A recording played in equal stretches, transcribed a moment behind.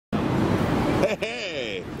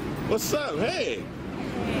Hey, what's up? Hey.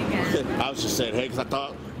 Hey, I was just saying hey because I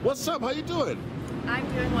thought, what's up? How you doing? I'm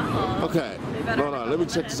doing well. Okay. Hold on, let me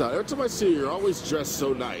check this out. Every time I see you, you're always dressed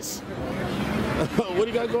so nice. What do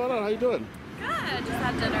you got going on? How you doing? Good. Just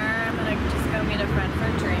had dinner. I'm gonna just go meet a friend for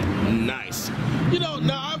a drink. Nice. You know,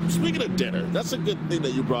 now I'm speaking of dinner. That's a good thing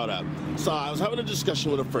that you brought up. So I was having a discussion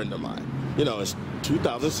with a friend of mine. You know, it's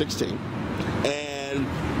 2016, and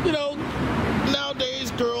you know,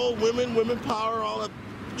 nowadays, women power, all that.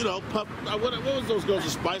 You know, what was those girls, the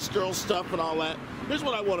Spice Girls stuff and all that? Here's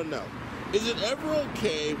what I want to know: is it ever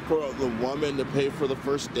okay for the woman to pay for the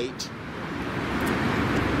first date?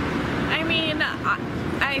 I mean,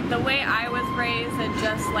 the way I was raised, and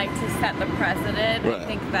just like to set the precedent. Right. I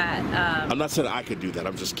think that. I'm not saying I could do that.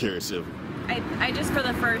 I'm just curious if. I just, for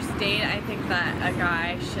the first date, I think that a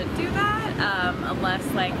guy should do that, unless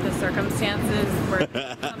like the circumstances were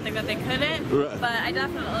something that they couldn't. Right. But I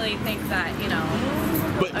definitely think that, you know,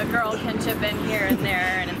 a girl can chip in here and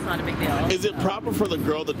there, and it's not a big deal. Is it proper for the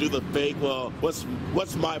girl to do the fake? Well, what's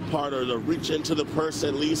my part, or to reach into the purse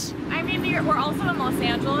at least? I mean, we're also in Los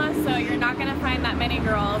Angeles, so you're not going to find that many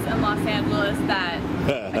girls in Los Angeles that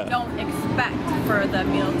don't expect for the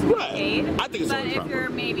meal to be paid. I think it's but if you're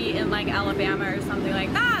maybe in like Alabama or something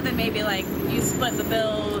like that, then maybe like you split the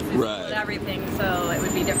bills, you split everything, so it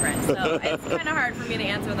would be different. So it's kind of hard for me to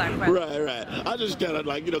answer that question. Right. I just kind of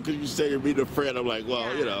like, you know, because you say you're meeting a friend, I'm like,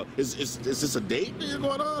 well, you know, is this a date that you're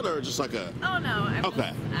going on, or just like a? Oh no.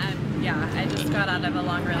 I just got out of a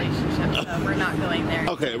long relationship, so we're not going there.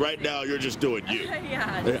 Okay, right now you're just doing you.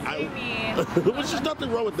 Yeah, just me. Which is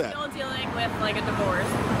nothing wrong with that. Still dealing with like a divorce,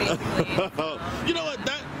 basically. So. You know what?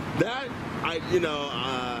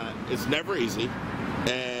 It's never easy,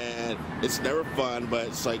 and it's never fun, but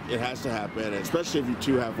it's like it has to happen, and especially if you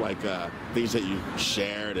two have like things that you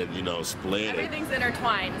shared and, you know, split. Everything's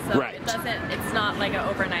intertwined, so it's not like an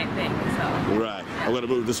overnight thing. So right. I'm gonna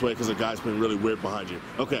move this way because the guy's been really weird behind you.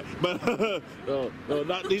 Okay, but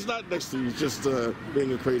he's not next to you. He's just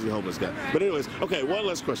being a crazy homeless guy. Right. But anyways, okay. One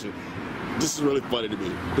last question. This is really funny to me.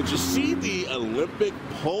 Did you see the Olympic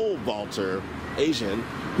pole vaulter Asian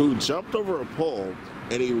who jumped over a pole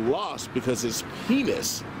and he lost because his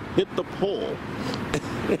penis hit the pole?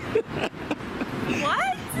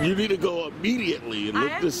 What? You need to go immediately and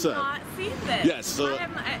look this up. I have not seen this. Yes, so I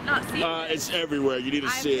have not seen this. It's everywhere. You need to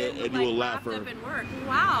see it, and you will laugh. Up in work.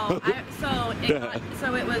 Wow. So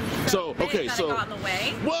it was so big that it got in the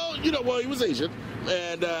way. Well, you know, he was Asian,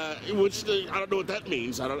 and which I don't know what that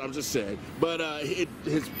means. I'm just saying. But he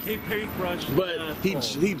paintbrushed. But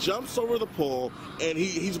he jumps over the pole, and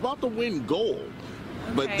he's about to win gold.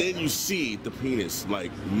 But then you see the penis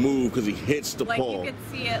like move because he hits the pole. You can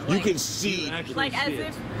see it. You can see, like as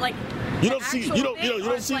if like you don't see you don't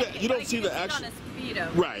see that you don't see the actual.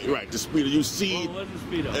 Right, the speedo. You see,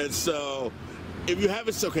 and so if you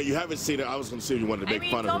haven't seen it. I was gonna see if you wanted to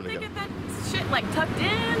make fun of him. Don't they get that shit like tucked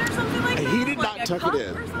in or something like that? He did not tuck it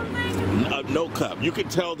in. Or something? No cup. You can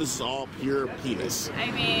tell this is all pure penis.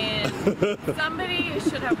 I mean, somebody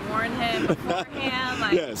should have warned him beforehand.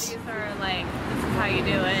 Like, these are like, this is how you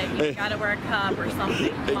do it. You gotta wear a cup or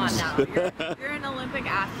something. Come on now. You're an Olympic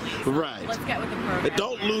athlete. So let's get with the program. And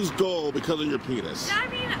don't lose gold because of your penis. Yeah, I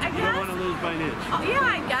mean, I guess. You don't want to lose by an inch. Yeah,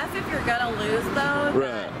 I guess if you're gonna lose though,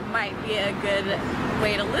 that might be a good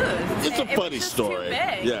way to lose. It's a funny story. Too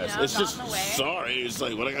big, yes, you know, it's just sorry. It's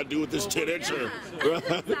like, what I gotta do with this 10-incher?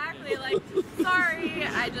 Exactly. Like, sorry,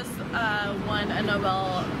 I just won a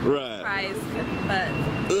Nobel Prize, but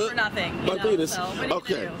for nothing. My penis. So what are you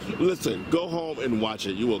gonna do? Listen, go home and watch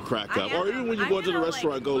it. You will crack up. Or even when you go to the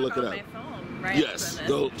restaurant, go look it up. Yes,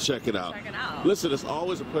 go check it out. Listen, it's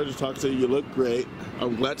always a pleasure to talk to you. You look great.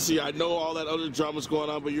 I'm glad to see you. I know all that other drama's going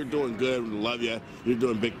on, but you're doing good. Love you. You're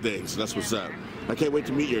doing big things. That's what's up. I can't wait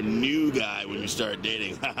to meet your new guy when you start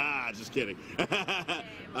dating. Haha, just kidding. We'll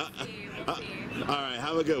see. All right,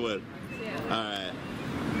 have a good one. All right.